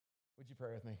Would you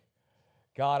pray with me?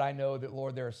 God, I know that,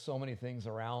 Lord, there are so many things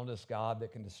around us, God,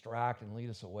 that can distract and lead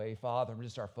us away, Father.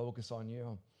 Just our focus on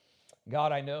you.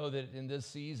 God, I know that in this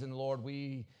season, Lord,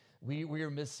 we are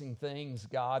missing things,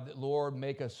 God, that, Lord,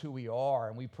 make us who we are.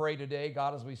 And we pray today,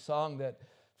 God, as we sung, that,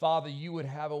 Father, you would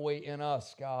have a way in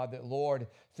us, God, that, Lord,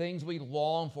 things we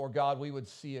long for, God, we would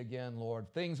see again,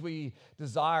 Lord. Things we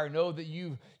desire, know that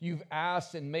you've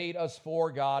asked and made us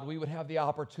for, God, we would have the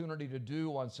opportunity to do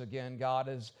once again, God,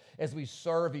 as we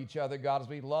serve each other, God, as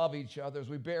we love each other, as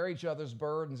we bear each other's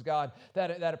burdens, God,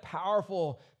 that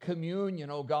powerful communion,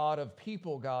 oh God, of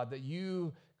people, God, that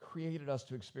you created us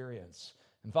to experience.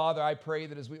 And Father, I pray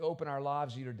that as we open our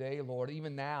lives to you today, Lord,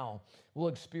 even now, we'll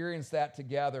experience that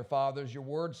together, Father, as your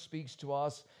word speaks to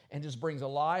us and just brings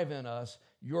alive in us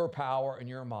your power and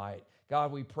your might.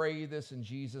 God, we pray this in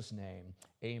Jesus' name.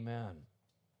 Amen.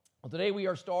 Well, today we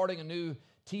are starting a new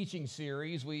teaching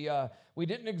series. We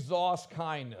didn't exhaust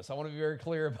kindness. I want to be very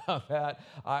clear about that.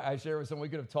 I shared with someone we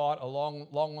could have taught a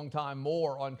long time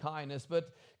more on kindness.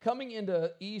 But coming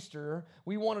into Easter,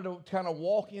 we wanted to kind of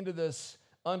walk into this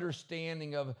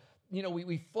understanding of,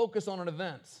 we focus on an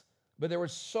event, but there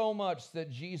was so much that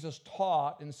Jesus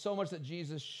taught and so much that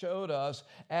Jesus showed us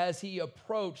as he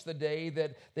approached the day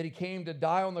that he came to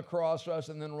die on the cross for us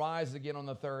and then rise again on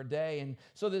the third day. And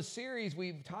so this series,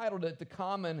 we've titled it The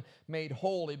Common Made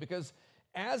Holy, because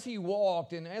as he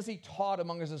walked and as he taught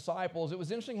among his disciples, it was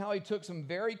interesting how he took some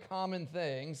very common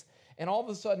things and all of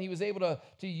a sudden he was able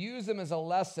to use them as a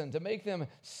lesson, to make them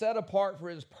set apart for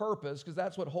his purpose, because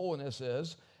that's what holiness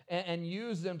is, and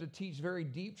use them to teach very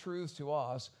deep truths to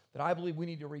us that I believe we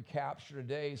need to recapture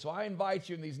today. So I invite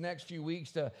you in these next few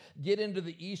weeks to get into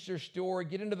the Easter story,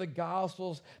 get into the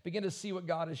Gospels, begin to see what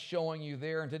God is showing you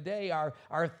there. And today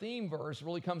our theme verse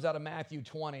really comes out of Matthew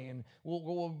 20, and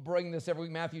we'll bring this every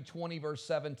week, Matthew 20, verse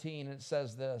 17, and it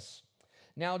says this: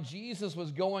 Now Jesus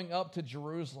was going up to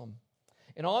Jerusalem,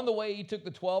 and on the way he took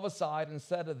the 12 aside and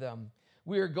said to them,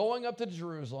 We are going up to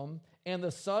Jerusalem, and the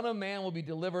Son of Man will be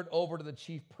delivered over to the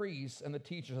chief priests and the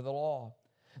teachers of the law.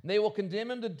 And they will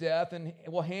condemn him to death and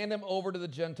will hand him over to the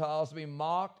Gentiles to be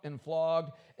mocked and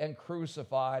flogged and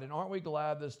crucified. And aren't we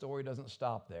glad this story doesn't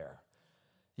stop there?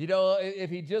 If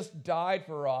he just died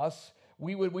for us,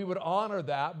 we would honor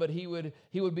that, but he would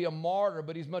be a martyr,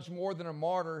 but he's much more than a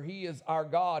martyr. He is our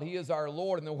God. He is our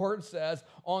Lord. And the word says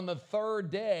on the third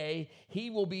day,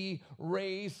 he will be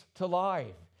raised to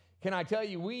life. Can I tell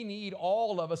you, we need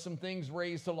all of us some things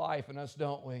raised to life in us,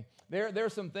 don't we?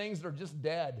 There's some things that are just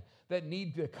dead that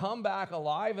need to come back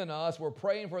alive in us. We're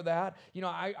praying for that.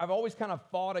 I've always kind of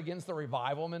fought against the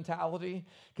revival mentality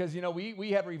because,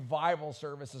 we had revival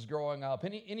services growing up.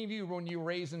 Any of you, when you were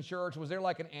raised in church, was there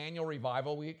like an annual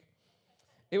revival week?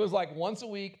 It was like once a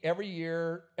week, every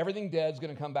year, everything dead's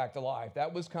going to come back to life.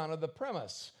 That was kind of the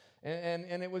premise.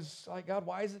 And it was like, God,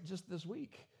 why is it just this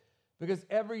week? Because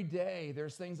every day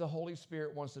there's things the Holy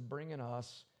Spirit wants to bring in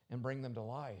us and bring them to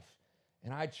life.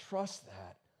 And I trust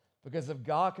that because if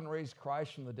God can raise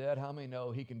Christ from the dead, how many know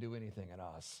he can do anything in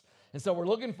us? And so we're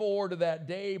looking forward to that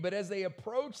day. But as they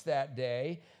approached that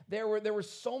day, there were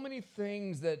so many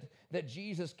things that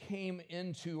Jesus came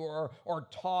into or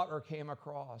taught or came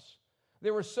across.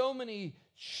 There were so many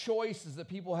choices that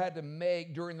people had to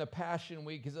make during the Passion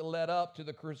Week as it led up to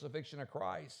the crucifixion of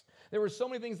Christ. There were so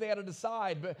many things they had to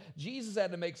decide, but Jesus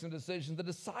had to make some decisions. The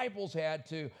disciples had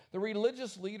to, the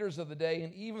religious leaders of the day,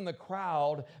 and even the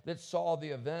crowd that saw the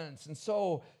events. And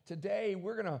so today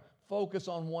we're going to focus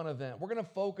on one event. We're going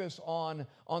to focus on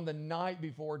the night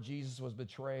before Jesus was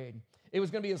betrayed. It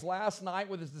was going to be his last night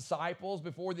with his disciples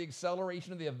before the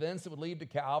acceleration of the events that would lead to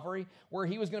Calvary, where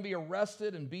he was going to be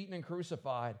arrested and beaten and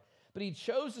crucified. But he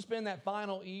chose to spend that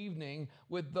final evening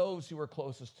with those who were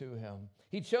closest to him.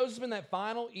 He chose to spend that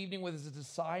final evening with his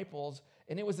disciples,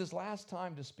 and it was his last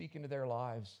time to speak into their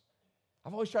lives.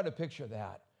 I've always tried to picture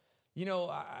that.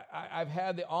 I've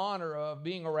had the honor of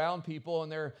being around people in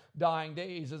their dying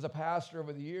days as a pastor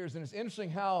over the years, and it's interesting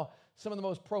how some of the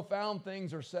most profound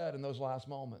things are said in those last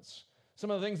moments.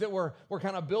 Some of the things that were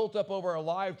kind of built up over a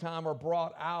lifetime are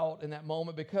brought out in that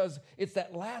moment because it's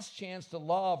that last chance to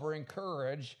love or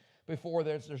encourage before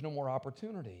there's no more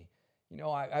opportunity.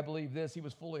 I believe this. He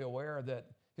was fully aware that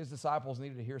his disciples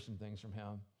needed to hear some things from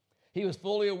him. He was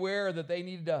fully aware that they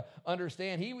needed to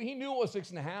understand. He knew what was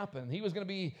fixing to happen. He was going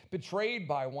to be betrayed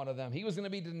by one of them. He was going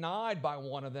to be denied by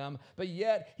one of them. But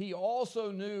yet, he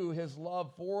also knew his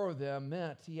love for them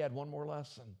meant he had one more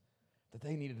lesson that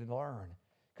they needed to learn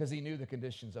because he knew the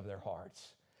conditions of their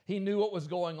hearts. He knew what was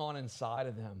going on inside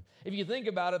of them. If you think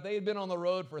about it, they had been on the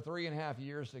road for 3.5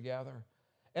 years together.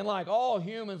 And like all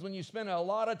humans, when you spend a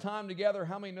lot of time together,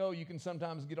 how many know you can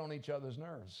sometimes get on each other's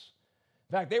nerves?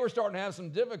 In fact, they were starting to have some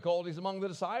difficulties among the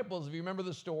disciples. If you remember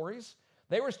the stories,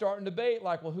 they were starting to debate,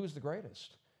 like, well, who's the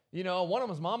greatest? You know, one of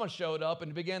them's mama showed up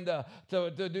and began to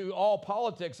do all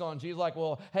politics on Jesus, like,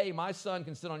 well, hey, my son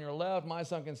can sit on your left, my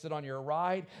son can sit on your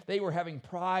right. They were having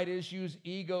pride issues,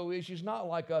 ego issues, not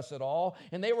like us at all.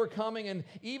 And they were coming and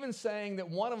even saying that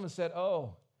one of them said,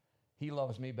 oh, he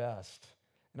loves me best.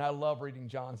 And I love reading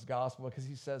John's gospel because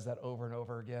he says that over and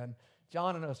over again.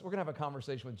 John and us, we're going to have a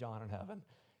conversation with John in heaven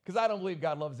because I don't believe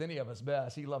God loves any of us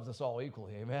best. He loves us all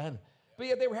equally, amen? But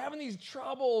yet they were having these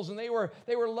troubles and they were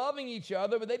loving each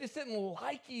other, but they just didn't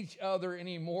like each other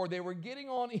anymore. They were getting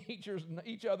on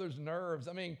each other's nerves.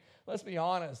 I mean, let's be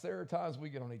honest. There are times we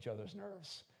get on each other's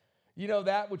nerves. You know,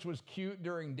 that which was cute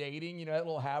during dating, you know, that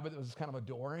little habit that was kind of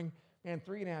adoring. Man,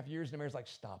 3.5 years and the mayor's like,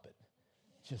 stop it.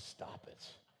 Just stop it.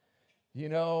 You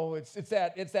know, it's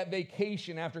that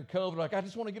vacation after COVID. Like, I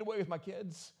just want to get away with my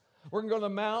kids. We're going to go to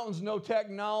the mountains, no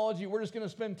technology. We're just going to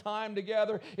spend time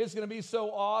together. It's going to be so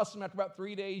awesome. After about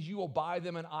 3 days, you will buy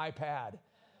them an iPad.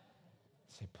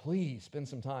 Say, please spend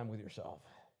some time with yourself.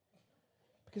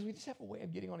 Because we just have a way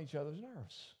of getting on each other's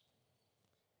nerves.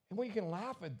 And we can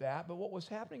laugh at that, but what was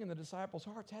happening in the disciples'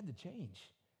 hearts had to change.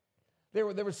 There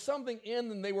was something in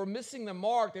them. They were missing the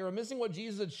mark. They were missing what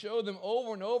Jesus had showed them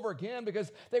over and over again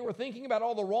because they were thinking about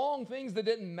all the wrong things that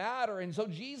didn't matter. And so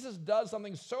Jesus does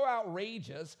something so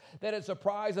outrageous that it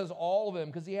surprises all of them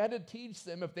because he had to teach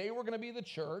them if they were going to be the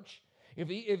church, if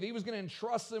he was going to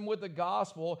entrust them with the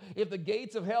gospel, if the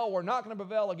gates of hell were not going to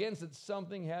prevail against it,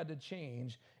 something had to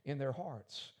change in their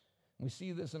hearts. We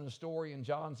see this in a story in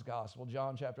John's gospel,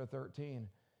 John chapter 13.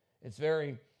 It's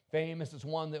very famous. It's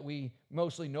one that we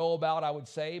mostly know about, I would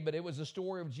say, but it was the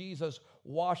story of Jesus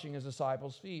washing his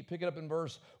disciples' feet. Pick it up in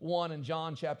verse 1 in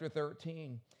John chapter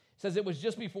 13. It says, it was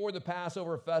just before the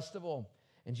Passover festival,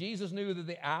 and Jesus knew that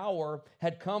the hour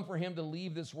had come for him to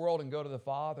leave this world and go to the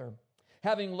Father.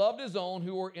 Having loved his own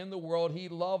who were in the world, he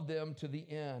loved them to the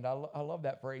end. I love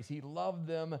that phrase. He loved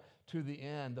them to the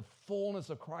end. The fullness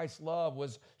of Christ's love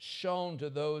was shown to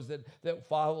those that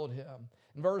followed him.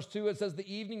 In verse 2, it says, the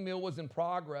evening meal was in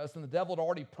progress, and the devil had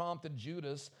already prompted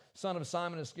Judas, son of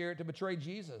Simon Iscariot, to betray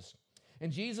Jesus.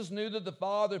 And Jesus knew that the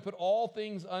Father put all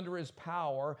things under his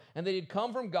power, and that he had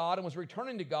come from God and was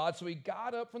returning to God. So he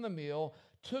got up from the meal,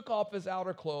 took off his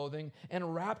outer clothing,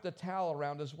 and wrapped a towel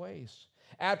around his waist.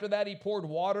 After that, he poured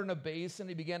water in a basin.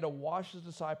 He began to wash his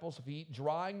disciples' feet,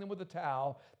 drying them with a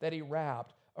towel that he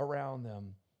wrapped around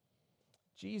them.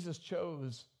 Jesus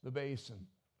chose the basin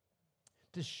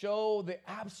to show the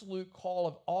absolute call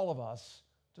of all of us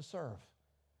to serve.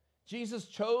 Jesus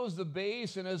chose the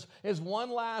basin as one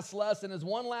last lesson, as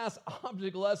one last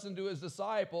object lesson to his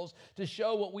disciples to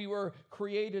show what we were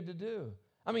created to do.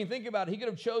 I mean, think about it. He could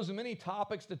have chosen many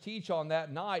topics to teach on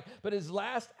that night, but his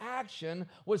last action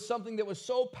was something that was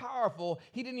so powerful,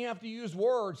 he didn't have to use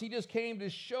words. He just came to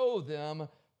show them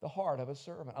the heart of a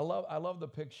servant. I love the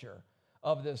picture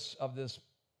of this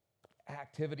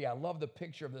activity. I love the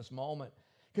picture of this moment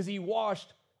because he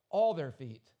washed all their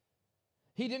feet.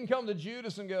 He didn't come to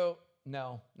Judas and go,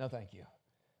 no, thank you.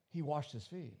 He washed his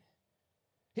feet.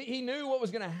 He knew what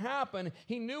was going to happen.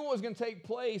 He knew what was going to take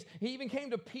place. He even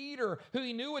came to Peter, who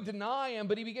he knew would deny him,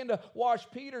 but he began to wash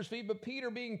Peter's feet. But Peter,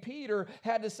 being Peter,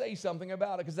 had to say something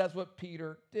about it because that's what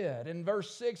Peter did. In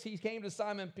verse 6, he came to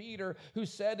Simon Peter, who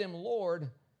said to him, Lord,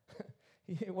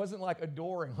 it wasn't like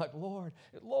adoring, like, Lord,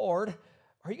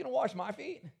 are you going to wash my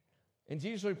feet? And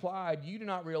Jesus replied, you do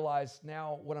not realize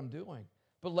now what I'm doing,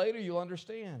 but later you'll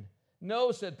understand.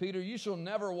 No, said Peter, you shall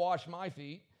never wash my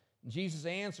feet. And Jesus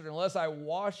answered, unless I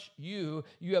wash you,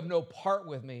 you have no part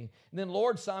with me. And then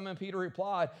Lord, Simon Peter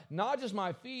replied, not just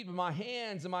my feet, but my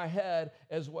hands and my head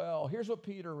as well. Here's what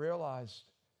Peter realized.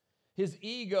 His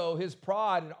ego, his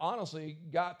pride, and honestly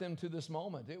got them to this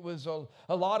moment. It was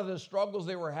a lot of the struggles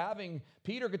they were having,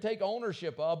 Peter could take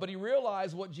ownership of, but he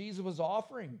realized what Jesus was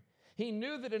offering. He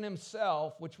knew that in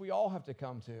himself, which we all have to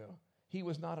come to, he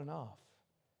was not enough.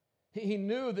 He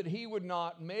knew that he would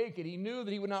not make it. He knew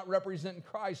that he would not represent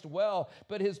Christ well,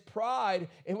 but his pride,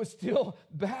 it was still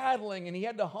battling, and he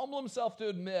had to humble himself to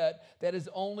admit that his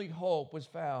only hope was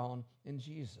found in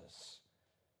Jesus.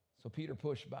 So Peter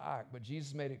pushed back, but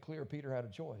Jesus made it clear Peter had a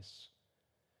choice.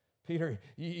 Peter,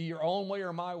 your own way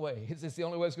or my way? It's the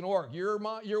only way it's going to work.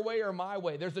 Your way or my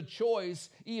way? There's a choice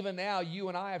even now you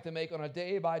and I have to make on a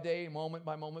day-by-day,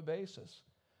 moment-by-moment basis.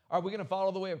 Are we going to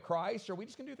follow the way of Christ, or are we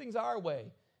just going to do things our way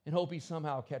and hope he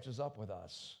somehow catches up with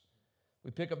us?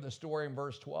 We pick up the story in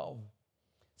verse 12.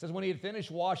 It says, when he had finished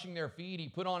washing their feet, he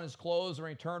put on his clothes and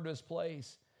returned to his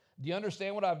place. Do you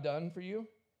understand what I've done for you?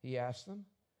 He asked them.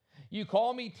 You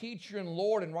call me teacher and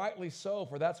Lord, and rightly so,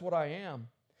 for that's what I am.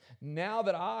 now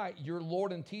that I, your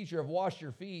Lord and teacher, have washed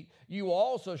your feet, you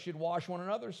also should wash one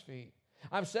another's feet.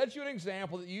 I've set you an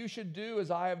example that you should do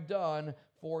as I have done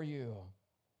for you.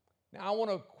 Now, I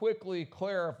want to quickly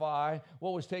clarify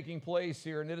what was taking place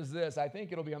here, and it is this. I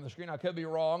think it'll be on the screen. I could be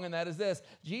wrong, and that is this.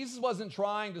 Jesus wasn't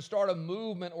trying to start a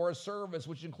movement or a service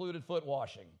which included foot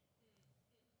washing.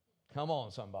 Come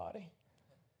on, somebody.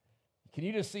 Can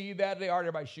you just see that today? All right,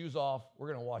 everybody, shoes off. We're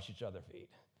going to wash each other's feet.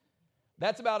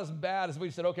 That's about as bad as we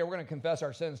said, okay, we're going to confess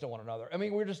our sins to one another. I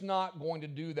mean, we're just not going to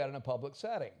do that in a public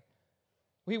setting.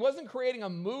 He wasn't creating a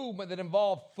movement that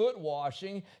involved foot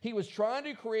washing. He was trying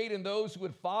to create in those who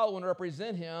would follow and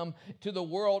represent him to the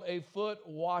world a foot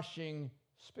washing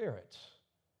spirit.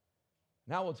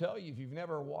 Now I will tell you, if you've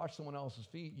never washed someone else's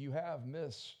feet, you have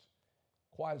missed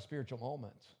quite a spiritual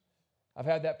moment. I've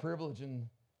had that privilege in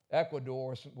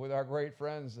Ecuador with our great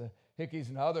friends, the Hickeys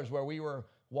and others, where we were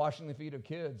washing the feet of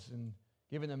kids and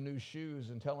giving them new shoes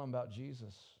and telling them about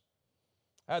Jesus.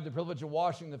 I had the privilege of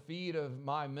washing the feet of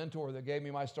my mentor that gave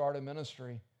me my start in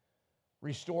ministry,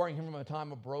 restoring him from a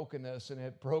time of brokenness, and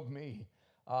it broke me,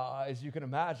 as you can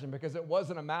imagine, because it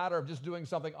wasn't a matter of just doing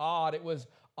something odd. It was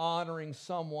honoring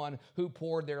someone who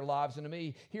poured their lives into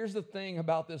me. Here's the thing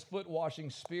about this foot washing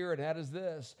spirit, and that is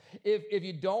this. If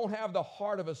you don't have the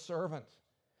heart of a servant,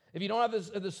 if you don't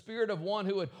have the spirit of one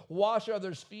who would wash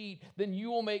others' feet, then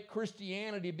you will make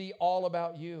Christianity be all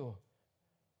about you.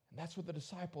 And that's what the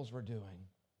disciples were doing.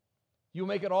 You'll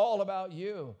make it all about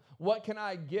you. What can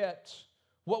I get?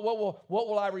 What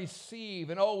will I receive?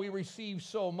 And we receive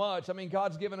so much. I mean,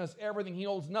 God's given us everything. He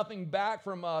holds nothing back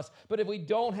from us. But if we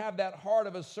don't have that heart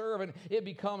of a servant, it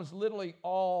becomes literally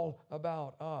all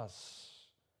about us.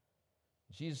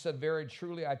 Jesus said, very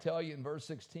truly, I tell you in verse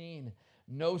 16,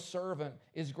 no servant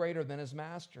is greater than his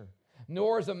master,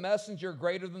 nor is a messenger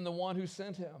greater than the one who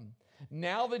sent him.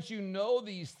 Now that you know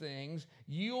these things,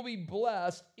 you will be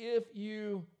blessed if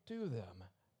you do them.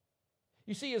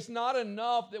 You see, it's not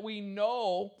enough that we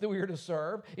know that we are to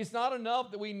serve. It's not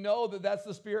enough that we know that that's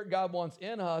the spirit God wants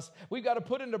in us. We've got to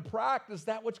put into practice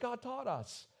that which God taught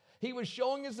us. He was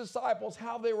showing his disciples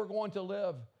how they were going to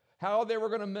live, how they were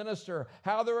going to minister,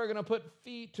 how they were going to put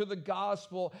feet to the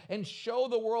gospel and show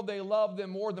the world they loved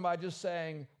them more than by just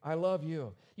saying, I love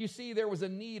you. You see, there was a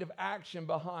need of action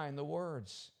behind the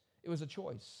words. It was a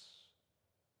choice,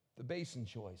 the basin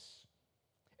choice.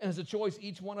 And it's a choice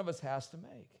each one of us has to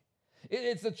make.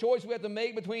 It's the choice we have to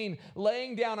make between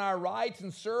laying down our rights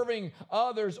and serving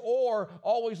others or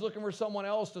always looking for someone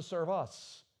else to serve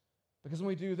us. Because when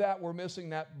we do that, we're missing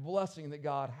that blessing that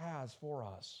God has for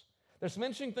us. There's some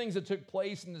interesting things that took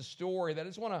place in this story that I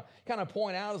just want to kind of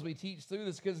point out as we teach through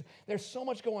this because there's so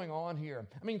much going on here.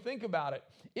 I mean, think about it.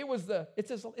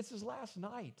 It's his last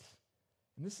night.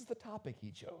 And this is the topic he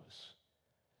chose.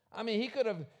 I mean, he could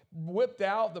have whipped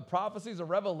out the prophecies of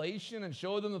Revelation and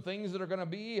showed them the things that are going to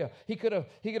be. He could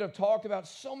have talked about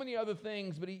so many other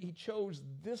things, but he chose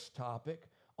this topic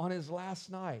on his last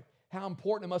night. How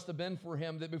important it must have been for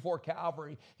him that before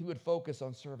Calvary, he would focus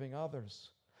on serving others.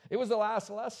 It was the last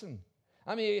lesson.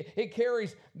 I mean, it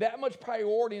carries that much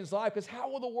priority in his life because how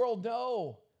will the world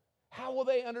know? How will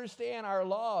they understand our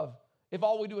love if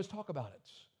all we do is talk about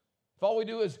it? If all we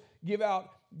do is give out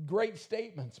great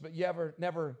statements, but you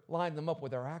never line them up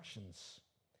with our actions.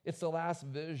 It's the last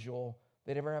visual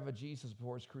they'd ever have of Jesus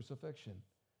before his crucifixion.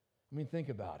 I mean, think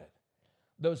about it.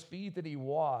 Those feet that he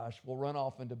washed will run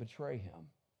off and to betray him,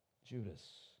 Judas.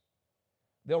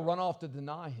 They'll run off to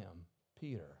deny him,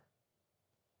 Peter.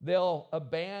 They'll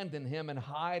abandon him and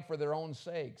hide for their own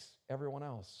sakes, everyone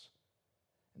else.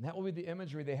 And that will be the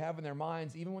imagery they have in their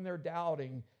minds, even when they're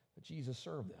doubting that Jesus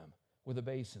served them with a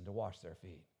basin to wash their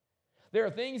feet. There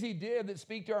are things he did that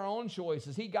speak to our own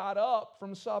choices. He got up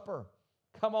from supper.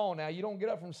 Come on now, you don't get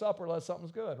up from supper unless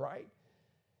something's good, right?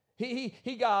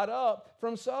 He got up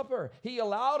from supper. He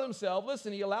allowed himself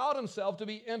to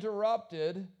be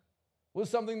interrupted with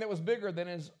something that was bigger than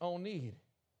his own need.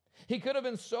 He could have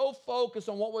been so focused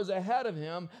on what was ahead of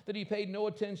him that he paid no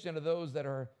attention to those that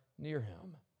are near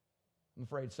him. I'm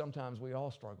afraid sometimes we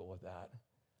all struggle with that.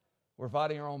 We're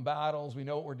fighting our own battles. We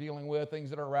know what we're dealing with,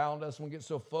 things that are around us. We get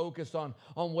so focused on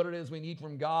what it is we need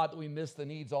from God that we miss the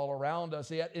needs all around us.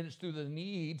 Yet it's through the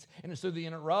needs and it's through the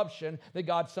interruption that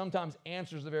God sometimes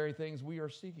answers the very things we are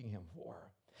seeking him for.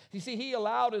 You see, he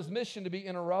allowed his mission to be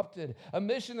interrupted, a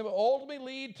mission that will ultimately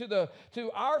lead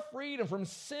to our freedom from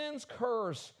sin's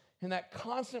curse and that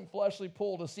constant fleshly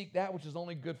pull to seek that which is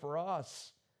only good for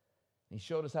us. He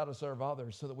showed us how to serve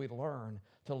others so that we'd learn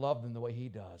to love them the way he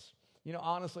does. You know,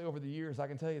 honestly, over the years, I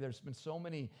can tell you there's been so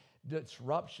many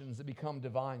disruptions that become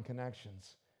divine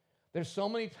connections. There's so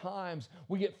many times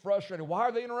we get frustrated. Why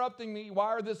are they interrupting me?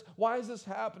 Why is this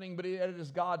happening? But it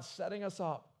is God setting us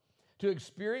up to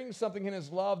experience something in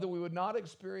his love that we would not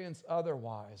experience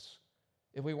otherwise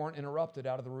if we weren't interrupted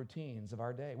out of the routines of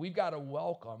our day. We've got to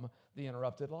welcome the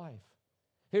interrupted life.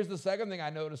 Here's the second thing I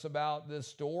notice about this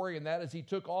story, and that is he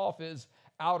took off his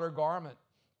outer garment.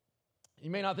 You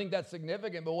may not think that's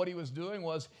significant, but what he was doing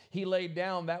was he laid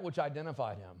down that which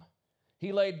identified him.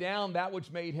 He laid down that which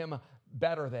made him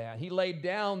better than. He laid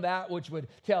down that which would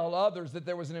tell others that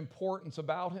there was an importance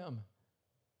about him,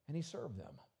 and he served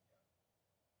them.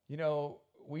 You know,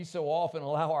 we so often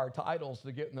allow our titles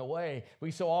to get in the way.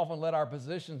 We so often let our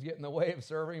positions get in the way of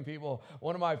serving people.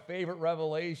 One of my favorite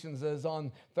revelations is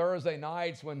on Thursday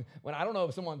nights when I don't know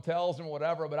if someone tells them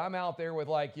whatever, but I'm out there with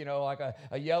like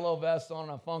a yellow vest on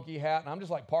and a funky hat, and I'm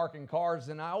just like parking cars.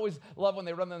 And I always love when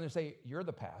they run them and they say, "You're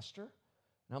the pastor?"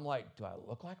 And I'm like, "Do I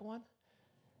look like one?"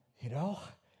 You know?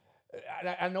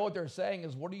 I know what they're saying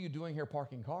is, "What are you doing here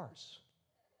parking cars?"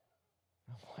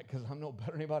 I'm like, "Because I'm no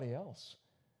better than anybody else.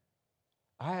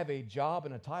 I have a job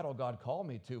and a title God called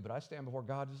me to, but I stand before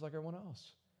God just like everyone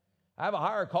else. I have a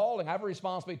higher calling. I have a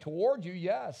responsibility toward you,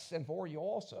 yes, and for you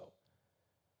also.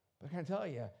 But I can tell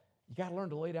you, you got to learn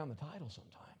to lay down the title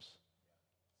sometimes.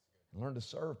 And learn to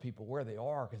serve people where they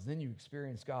are, because then you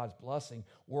experience God's blessing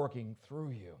working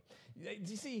through you.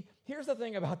 You see, here's the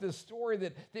thing about this story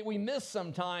that we miss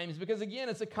sometimes, because again,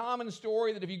 it's a common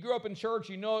story that if you grew up in church,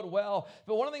 you know it well.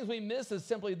 But one of the things we miss is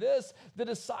simply this: the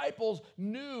disciples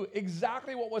knew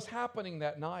exactly what was happening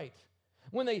that night.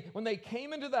 When they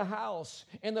came into the house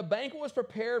and the banquet was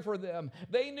prepared for them,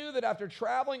 they knew that after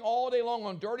traveling all day long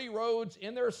on dirty roads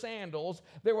in their sandals,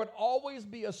 there would always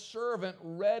be a servant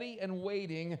ready and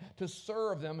waiting to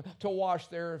serve them, to wash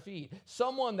their feet.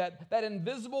 Someone, that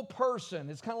invisible person.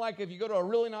 It's kind of like if you go to a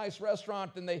really nice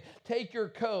restaurant and they take your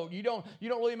coat. You don't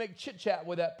really make chit-chat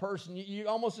with that person. You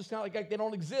almost just kind of like they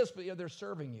don't exist, but they're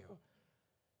serving you.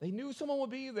 They knew someone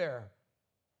would be there.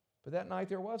 But that night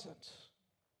there wasn't.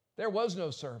 There was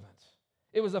no servant.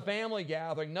 It was a family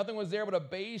gathering. Nothing was there but a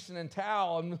basin and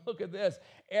towel. And look at this.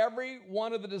 Every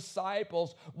one of the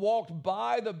disciples walked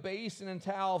by the basin and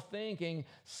towel thinking,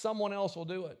 someone else will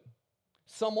do it.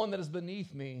 Someone that is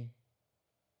beneath me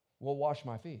will wash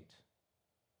my feet.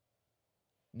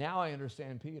 Now I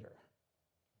understand Peter.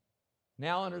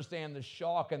 Now I understand the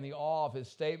shock and the awe of his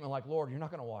statement, like, "Lord, you're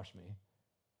not going to wash me."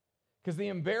 Because the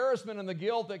embarrassment and the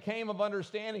guilt that came of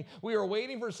understanding we were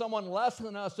waiting for someone less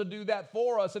than us to do that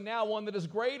for us, and now one that is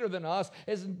greater than us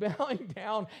is bowing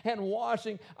down and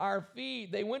washing our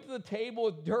feet. They went to the table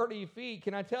with dirty feet.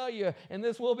 Can I tell you, and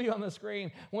this will be on the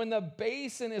screen, when the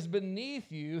basin is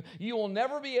beneath you, you will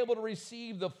never be able to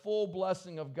receive the full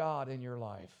blessing of God in your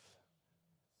life.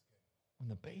 When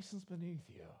the basin's beneath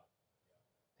you,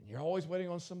 and you're always waiting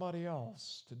on somebody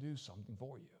else to do something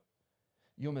for you,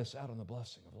 you'll miss out on the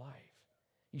blessing of life.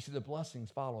 You see, the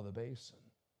blessings follow the basin.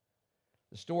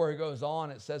 The story goes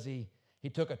on. It says he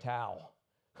took a towel.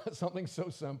 Something so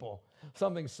simple,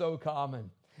 something so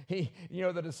common.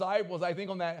 The disciples, I think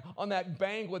on that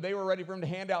banquet, they were ready for him to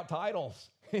hand out titles.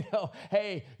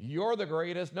 Hey, you're the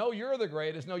greatest. No, you're the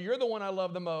greatest. No, you're the one I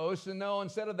love the most. And no,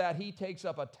 instead of that, he takes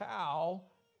up a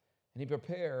towel and he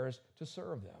prepares to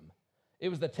serve them. It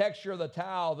was the texture of the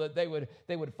towel that they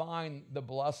would find the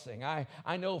blessing.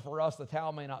 I know for us, the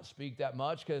towel may not speak that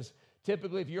much, because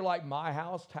typically if you're like my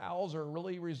house, towels are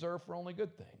really reserved for only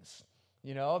good things.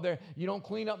 You don't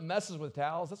clean up messes with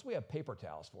towels. That's what we have paper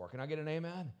towels for. Can I get an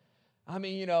amen? I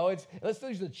mean, let's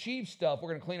use the cheap stuff. We're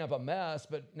going to clean up a mess.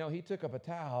 But no, he took up a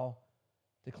towel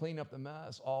to clean up the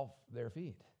mess off their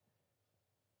feet.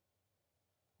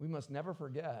 We must never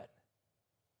forget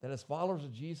that as followers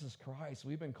of Jesus Christ,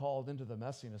 we've been called into the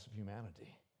messiness of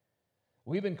humanity.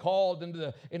 We've been called into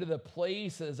the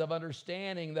places of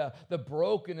understanding the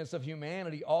brokenness of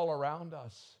humanity all around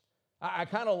us. I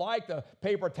kind of like the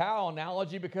paper towel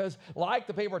analogy, because like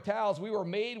the paper towels, we were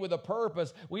made with a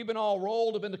purpose. We've been all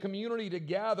rolled up into community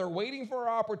together, waiting for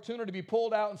our opportunity to be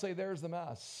pulled out and say, "There's the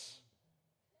mess.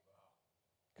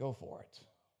 Go for it."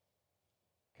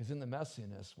 Because in the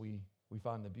messiness, we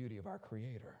find the beauty of our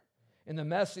Creator. In the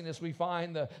messiness, we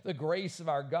find the grace of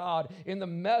our God. In the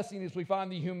messiness, we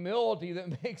find the humility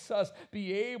that makes us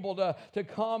be able to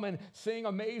come and sing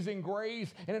Amazing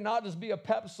Grace, and it not just be a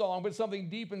pep song, but something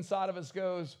deep inside of us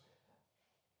goes,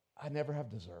 "I never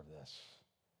have deserved this,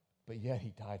 but yet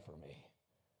he died for me.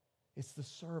 It's the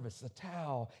service, the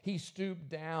towel. He stooped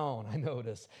down, I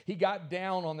notice. He got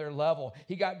down on their level.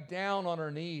 He got down on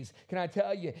her knees. Can I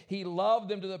tell you, he loved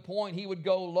them to the point he would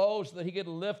go low so that he could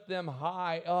lift them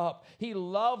high up. He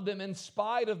loved them in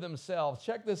spite of themselves.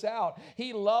 Check this out.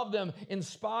 He loved them in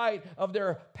spite of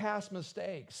their past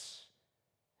mistakes.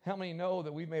 How many know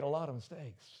that we've made a lot of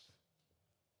mistakes?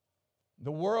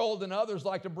 The world and others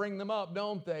like to bring them up,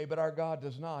 don't they? But our God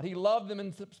does not. He loved them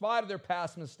in spite of their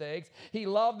past mistakes. He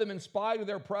loved them in spite of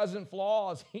their present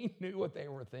flaws. He knew what they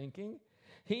were thinking.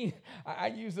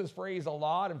 I use this phrase a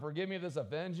lot, and forgive me if this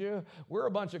offends you. We're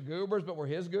a bunch of goobers, but we're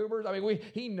his goobers. I mean,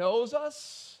 he knows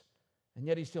us, and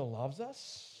yet he still loves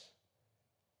us.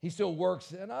 He still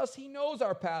works in us. He knows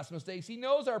our past mistakes. He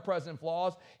knows our present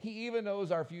flaws. He even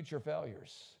knows our future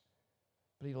failures.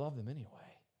 But he loved them anyway.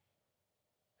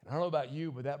 And I don't know about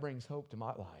you, but that brings hope to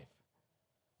my life.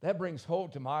 That brings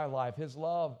hope to my life. His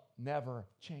love never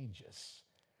changes.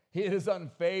 His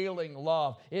unfailing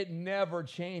love, it never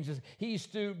changes. He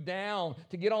stooped down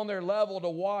to get on their level to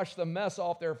wash the mess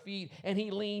off their feet, and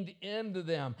he leaned into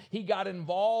them. He got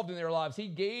involved in their lives. He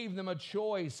gave them a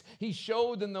choice. He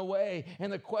showed them the way,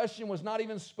 and the question was not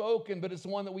even spoken, but it's the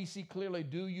one that we see clearly.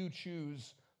 Do you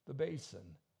choose the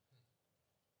basin?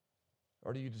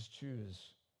 Or do you just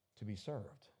choose to be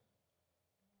served?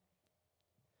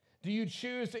 Do you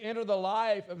choose to enter the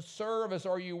life of service,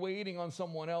 or are you waiting on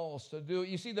someone else to do it?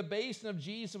 You see, the basin of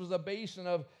Jesus was a basin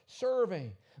of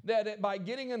serving. That by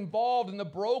getting involved in the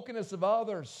brokenness of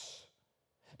others,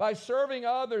 by serving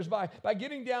others, by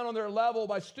getting down on their level,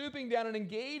 by stooping down and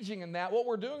engaging in that, what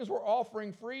we're doing is we're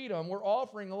offering freedom. We're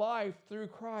offering life through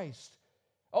Christ.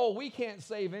 Oh, we can't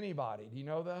save anybody. Do you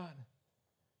know that?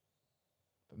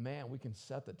 But man, we can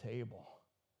set the table.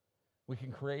 We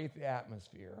can create the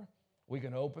atmosphere. We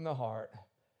can open the heart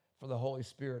for the Holy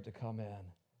Spirit to come in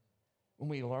when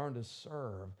we learn to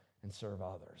serve and serve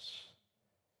others.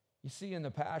 You see, in the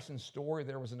Passion story,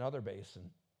 there was another basin.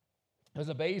 It was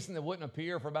a basin that wouldn't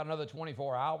appear for about another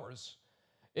 24 hours.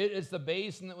 It's the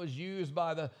basin that was used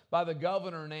by the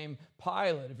governor named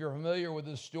Pilate. If you're familiar with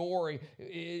the story,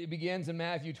 it begins in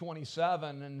Matthew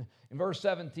 27. And in verse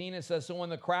 17, it says, "So when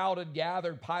the crowd had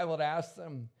gathered, Pilate asked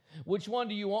them, 'Which one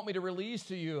do you want me to release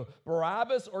to you,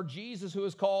 Barabbas or Jesus, who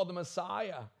is called the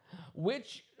Messiah?'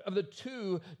 'Which of the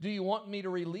two do you want me to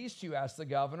release to you?' asked the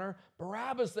governor.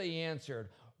 'Barabbas,' they answered.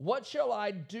 'What shall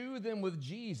I do then with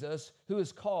Jesus, who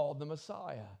is called the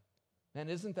Messiah?'" And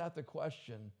isn't that the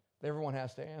question that everyone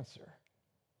has to answer?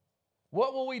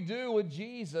 What will we do with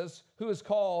Jesus, who is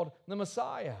called the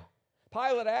Messiah?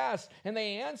 Pilate asked, and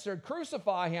they answered,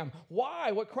 "Crucify him."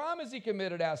 "Why? What crime has he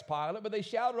committed?" asked Pilate. But they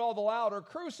shouted all the louder,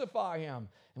 "Crucify him."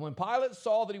 And when Pilate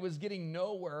saw that he was getting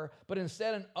nowhere, but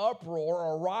instead an uproar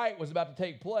or a riot was about to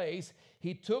take place,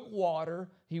 he took water,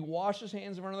 he washed his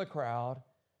hands in front of the crowd, and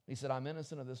he said, "I'm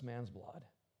innocent of this man's blood.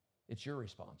 It's your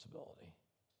responsibility."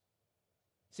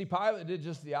 See, Pilate did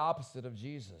just the opposite of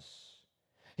Jesus.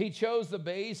 He chose the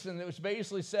basin that was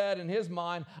basically said in his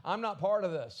mind, "I'm not part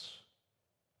of this.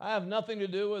 I have nothing to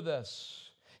do with this."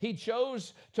 He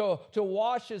chose to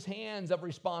wash his hands of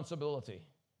responsibility.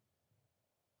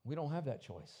 We don't have that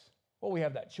choice. Well, we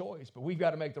have that choice, but we've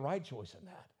got to make the right choice in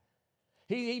that.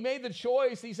 He made the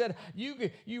choice. He said,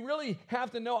 you really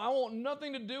have to know, I want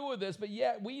nothing to do with this, but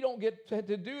yet we don't get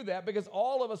to do that because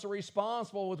all of us are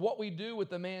responsible with what we do with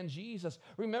the man Jesus.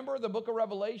 Remember the book of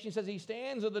Revelation says he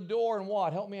stands at the door and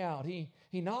what? Help me out. He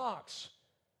knocks.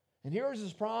 And here's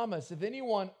his promise. If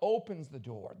anyone opens the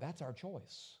door, that's our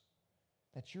choice.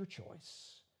 That's your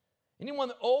choice. Anyone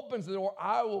that opens the door,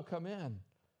 I will come in.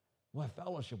 We'll have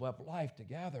fellowship, we'll have life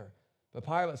together. But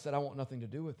Pilate said, I want nothing to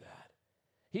do with that.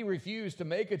 He refused to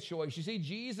make a choice. You see,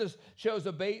 Jesus chose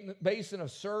a basin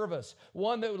of service,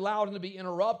 one that allowed him to be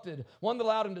interrupted, one that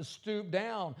allowed him to stoop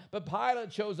down. But Pilate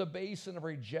chose a basin of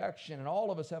rejection, and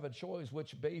all of us have a choice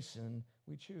which basin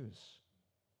we choose.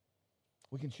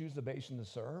 We can choose the basin to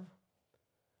serve,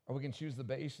 or we can choose the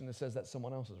basin that says that's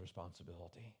someone else's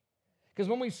responsibility. Because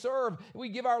when we serve, we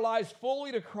give our lives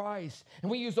fully to Christ,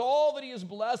 and we use all that he has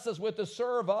blessed us with to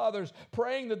serve others,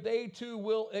 praying that they too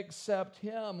will accept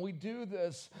him. We do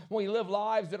this when we live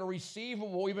lives that are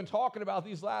receivable. We've been talking about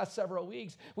these last several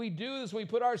weeks. We do this when we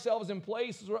put ourselves in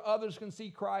places where others can see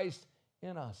Christ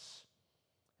in us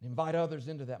and invite others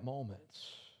into that moment.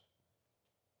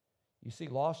 You see,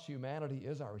 lost humanity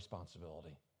is our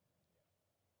responsibility.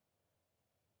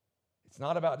 It's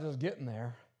not about just getting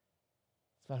there.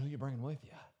 It's about who you're bringing with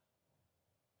you.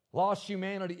 Lost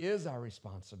humanity is our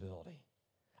responsibility.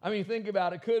 I mean, think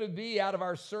about it. Could it be out of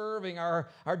our serving, our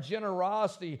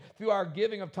generosity, through our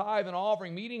giving of tithe and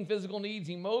offering, meeting physical needs,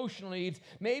 emotional needs?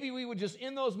 Maybe we would just,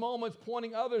 in those moments,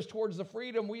 pointing others towards the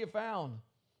freedom we have found,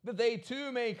 that they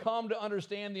too may come to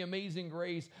understand the amazing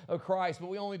grace of Christ. But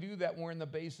we only do that when we're in the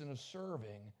basin of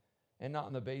serving and not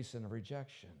in the basin of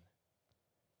rejection.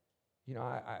 You know,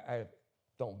 I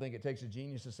don't think it takes a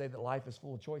genius to say that life is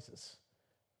full of choices.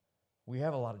 We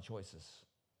have a lot of choices.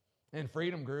 In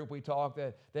Freedom Group, we talk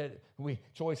that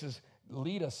choices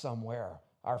lead us somewhere.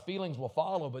 Our feelings will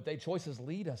follow, but choices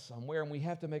lead us somewhere, and we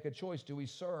have to make a choice. Do we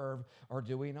serve or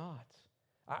do we not?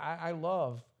 I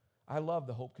love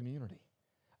the Hope community.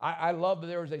 I love that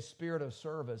there is a spirit of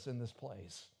service in this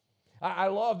place. I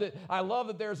love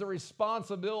that there's a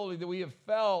responsibility that we have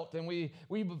felt, and we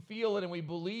feel it and we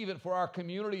believe it for our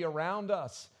community around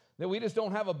us. That we just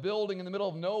don't have a building in the middle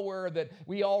of nowhere that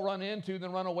we all run into and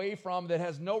then run away from that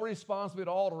has no responsibility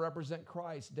at all to represent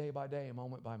Christ day by day,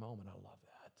 moment by moment. I love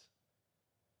that.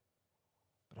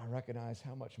 But I recognize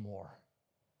how much more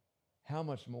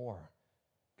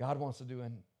God wants to do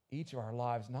in each of our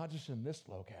lives, not just in this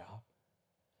locale,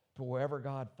 but wherever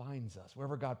God finds us,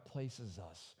 wherever God places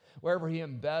us, wherever He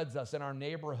embeds us in our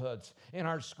neighborhoods, in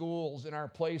our schools, in our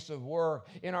place of work,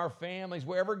 in our families,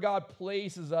 wherever God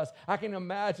places us, I can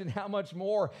imagine how much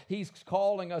more He's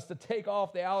calling us to take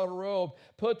off the outer robe,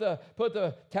 put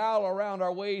the towel around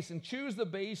our waist, and choose the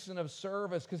basin of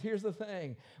service. Because here's the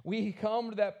thing, we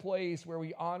come to that place where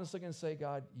we honestly can say,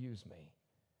 God, use me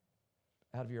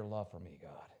out of your love for me,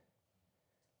 God.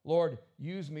 Lord,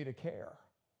 use me to care.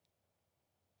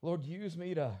 Lord, use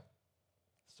me to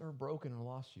serve broken and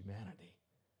lost humanity.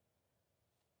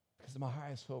 Because my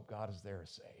highest hope, God, is there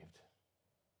saved.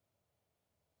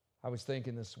 I was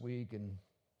thinking this week, and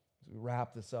as we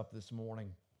wrap this up this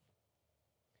morning,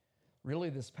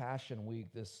 really this Passion Week,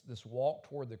 this walk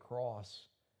toward the cross,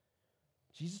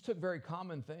 Jesus took very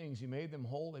common things. He made them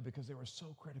holy because they were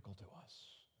so critical to us.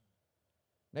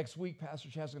 Next week, Pastor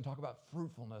Chad's going to talk about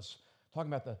fruitfulness,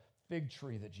 talking about the fig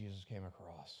tree that Jesus came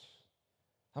across.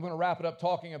 I'm going to wrap it up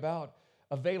talking about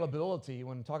availability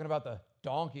when talking about the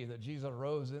donkey that Jesus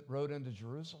rode into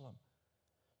Jerusalem.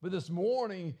 But this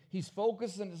morning, He's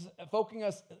focusing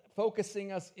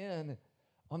us in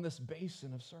on this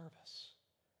basin of service.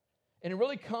 And it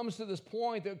really comes to this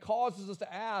point that causes us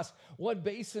to ask, what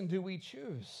basin do we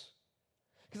choose?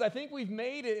 Because I think we've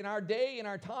made it in our day, in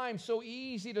our time, so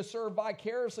easy to serve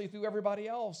vicariously through everybody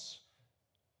else.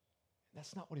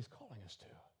 That's not what He's calling us to.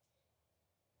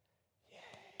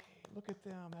 Look at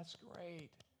them. That's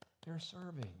great. They're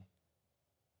serving.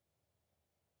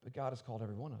 But God has called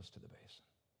every one of us to the basin.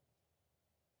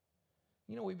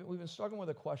 You know, we've been struggling with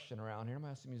a question around here. I'm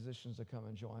going to ask the musicians to come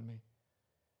and join me.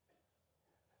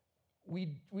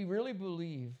 We really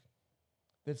believe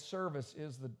that service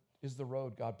is the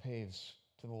road God paves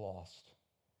to the lost.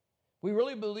 We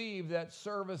really believe that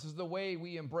service is the way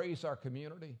we embrace our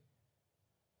community.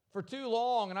 For too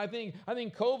long, and I think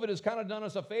COVID has kind of done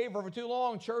us a favor. For too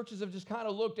long, churches have just kind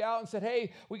of looked out and said,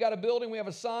 hey, we got a building, we have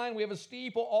a sign, we have a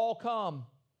steeple, all come.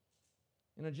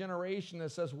 In a generation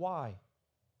that says, why?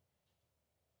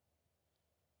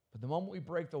 But the moment we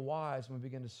break the why is when we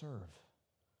begin to serve.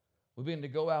 We begin to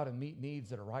go out and meet needs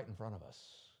that are right in front of us.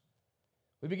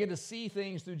 We begin to see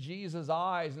things through Jesus'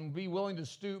 eyes and be willing to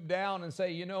stoop down and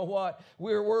say, you know what?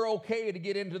 We're okay to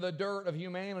get into the dirt of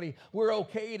humanity. We're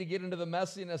okay to get into the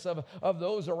messiness of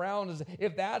those around us.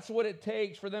 If that's what it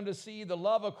takes for them to see the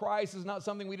love of Christ is not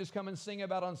something we just come and sing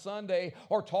about on Sunday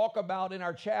or talk about in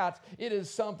our chats. It is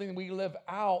something we live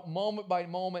out moment by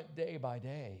moment, day by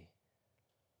day.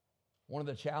 One of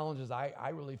the challenges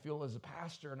I really feel as a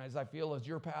pastor and as I feel as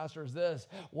your pastor is this: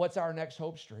 what's our next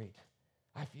Hope Street?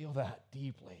 I feel that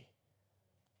deeply.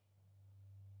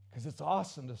 Because it's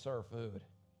awesome to serve food.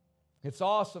 It's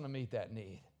awesome to meet that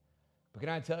need. But can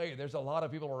I tell you, there's a lot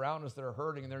of people around us that are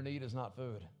hurting and their need is not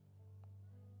food.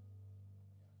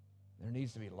 There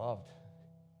needs to be loved.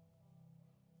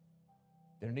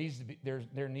 Their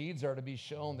needs are to be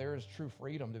shown. There is true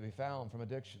freedom to be found from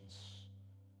addictions.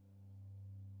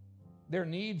 Their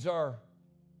needs are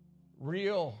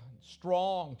real,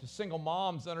 strong, to single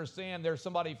moms to understand there's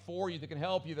somebody for you that can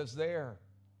help you, that's there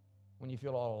when you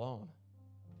feel all alone.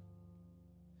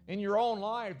 In your own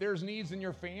life, there's needs in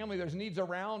your family, there's needs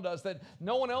around us that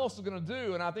no one else is going to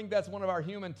do, and I think that's one of our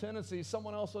human tendencies.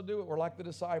 Someone else will do it. We're like the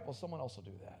disciples. Someone else will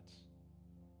do that.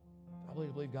 I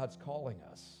believe God's calling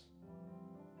us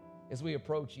as we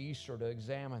approach Easter to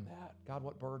examine that. God,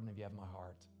 what burden have you had in my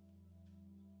heart?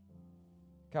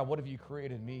 God, what have you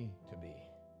created me to be?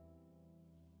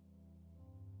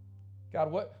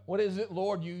 God, what is it,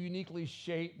 Lord, you uniquely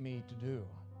shaped me to do?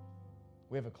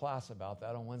 We have a class about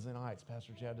that on Wednesday nights.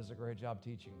 Pastor Chad does a great job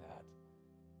teaching that.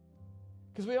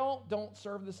 Because we all don't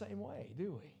serve the same way,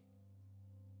 do we?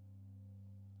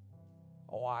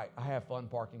 Oh, I have fun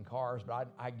parking cars, but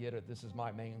I get it. This is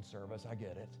my main service. I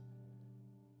get it.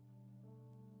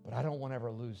 But I don't want to ever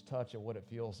lose touch of what it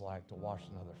feels like to wash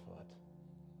another foot.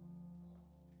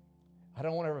 I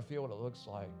don't want to ever feel what it looks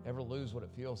like, ever lose what it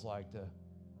feels like to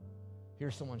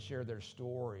hear someone share their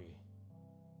story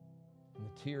and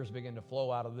the tears begin to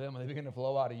flow out of them and they begin to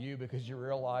flow out of you because you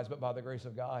realize, but by the grace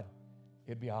of God,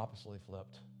 it'd be oppositely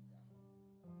flipped.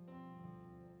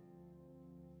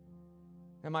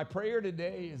 And my prayer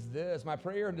today is this. My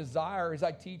prayer and desire as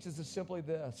I teach this is simply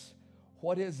this.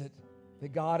 What is it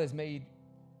that God has made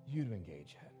you to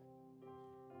engage in?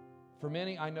 For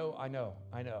many, I know.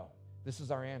 This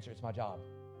is our answer. It's my job.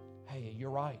 Hey,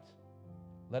 you're right.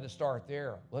 Let it start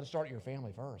there. Let it start at your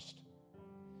family first.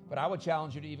 But I would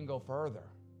challenge you to even go further.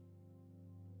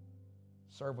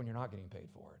 Serve when you're not getting paid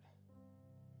for it.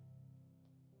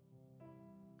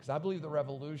 Because I believe the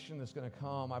revolution that's going to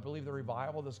come, I believe the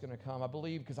revival that's going to come, I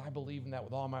believe in that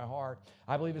with all my heart.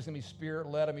 I believe it's going to be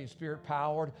Spirit-led, I mean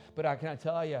Spirit-powered, but I can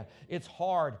tell you, it's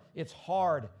hard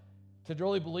to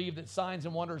really believe that signs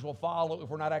and wonders will follow if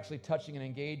we're not actually touching and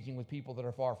engaging with people that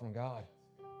are far from God.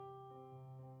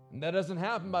 And that doesn't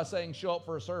happen by saying show up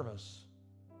for a service.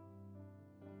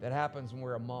 That happens when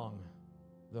we're among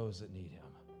those that need Him.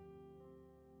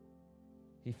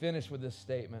 He finished with this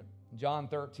statement. John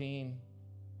 13,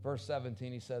 verse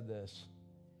 17, he said this.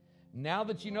 Now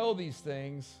that you know these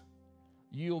things,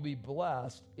 you'll be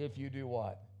blessed if you do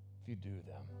what? If you do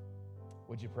them.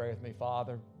 Would you pray with me,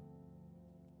 Father?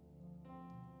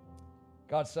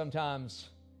 God, sometimes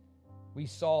we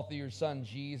saw through your Son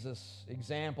Jesus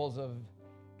examples of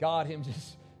God, Him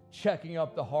just checking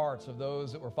up the hearts of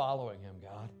those that were following Him,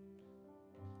 God.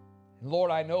 And Lord,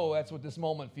 I know that's what this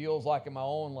moment feels like in my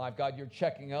own life. God, you're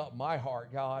checking up my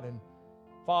heart, God. And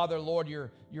Father, Lord,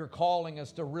 you're calling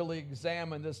us to really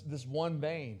examine this one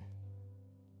vein.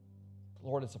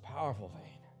 Lord, it's a powerful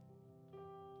vein.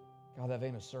 God, that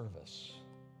vein of service.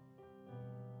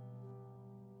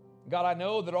 God, I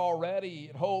know that already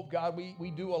at Hope, God,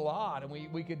 we do a lot, and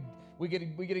we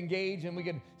could engage and we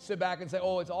could sit back and say,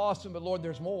 oh, it's awesome, but Lord,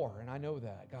 there's more. And I know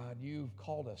that. God, you've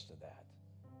called us to that.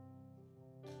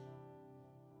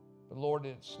 But Lord,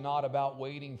 it's not about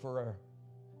waiting for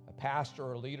a pastor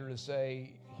or a leader to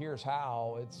say, here's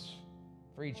how. It's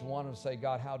for each one to say,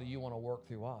 God, how do you want to work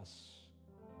through us?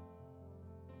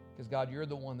 Because God, you're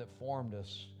the one that formed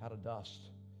us out of dust.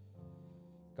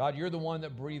 God, you're the one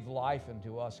that breathed life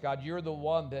into us. God, you're the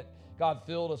one that, God,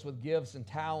 filled us with gifts and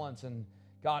talents and,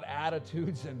 God,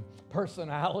 attitudes and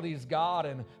personalities, God,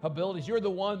 and abilities. You're the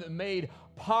one that made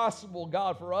possible,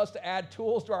 God, for us to add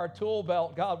tools to our tool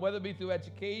belt, God, whether it be through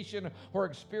education or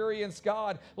experience,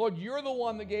 God. Lord, you're the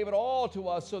one that gave it all to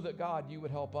us so that, God, you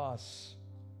would help us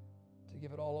to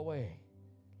give it all away.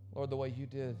 Lord, the way you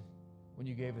did when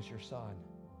you gave us your Son.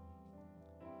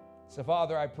 So,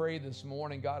 Father, I pray this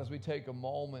morning, God, as we take a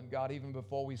moment, God, even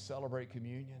before we celebrate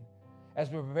communion, as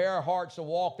we prepare our hearts to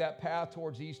walk that path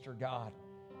towards Easter, God,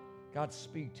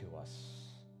 speak to us.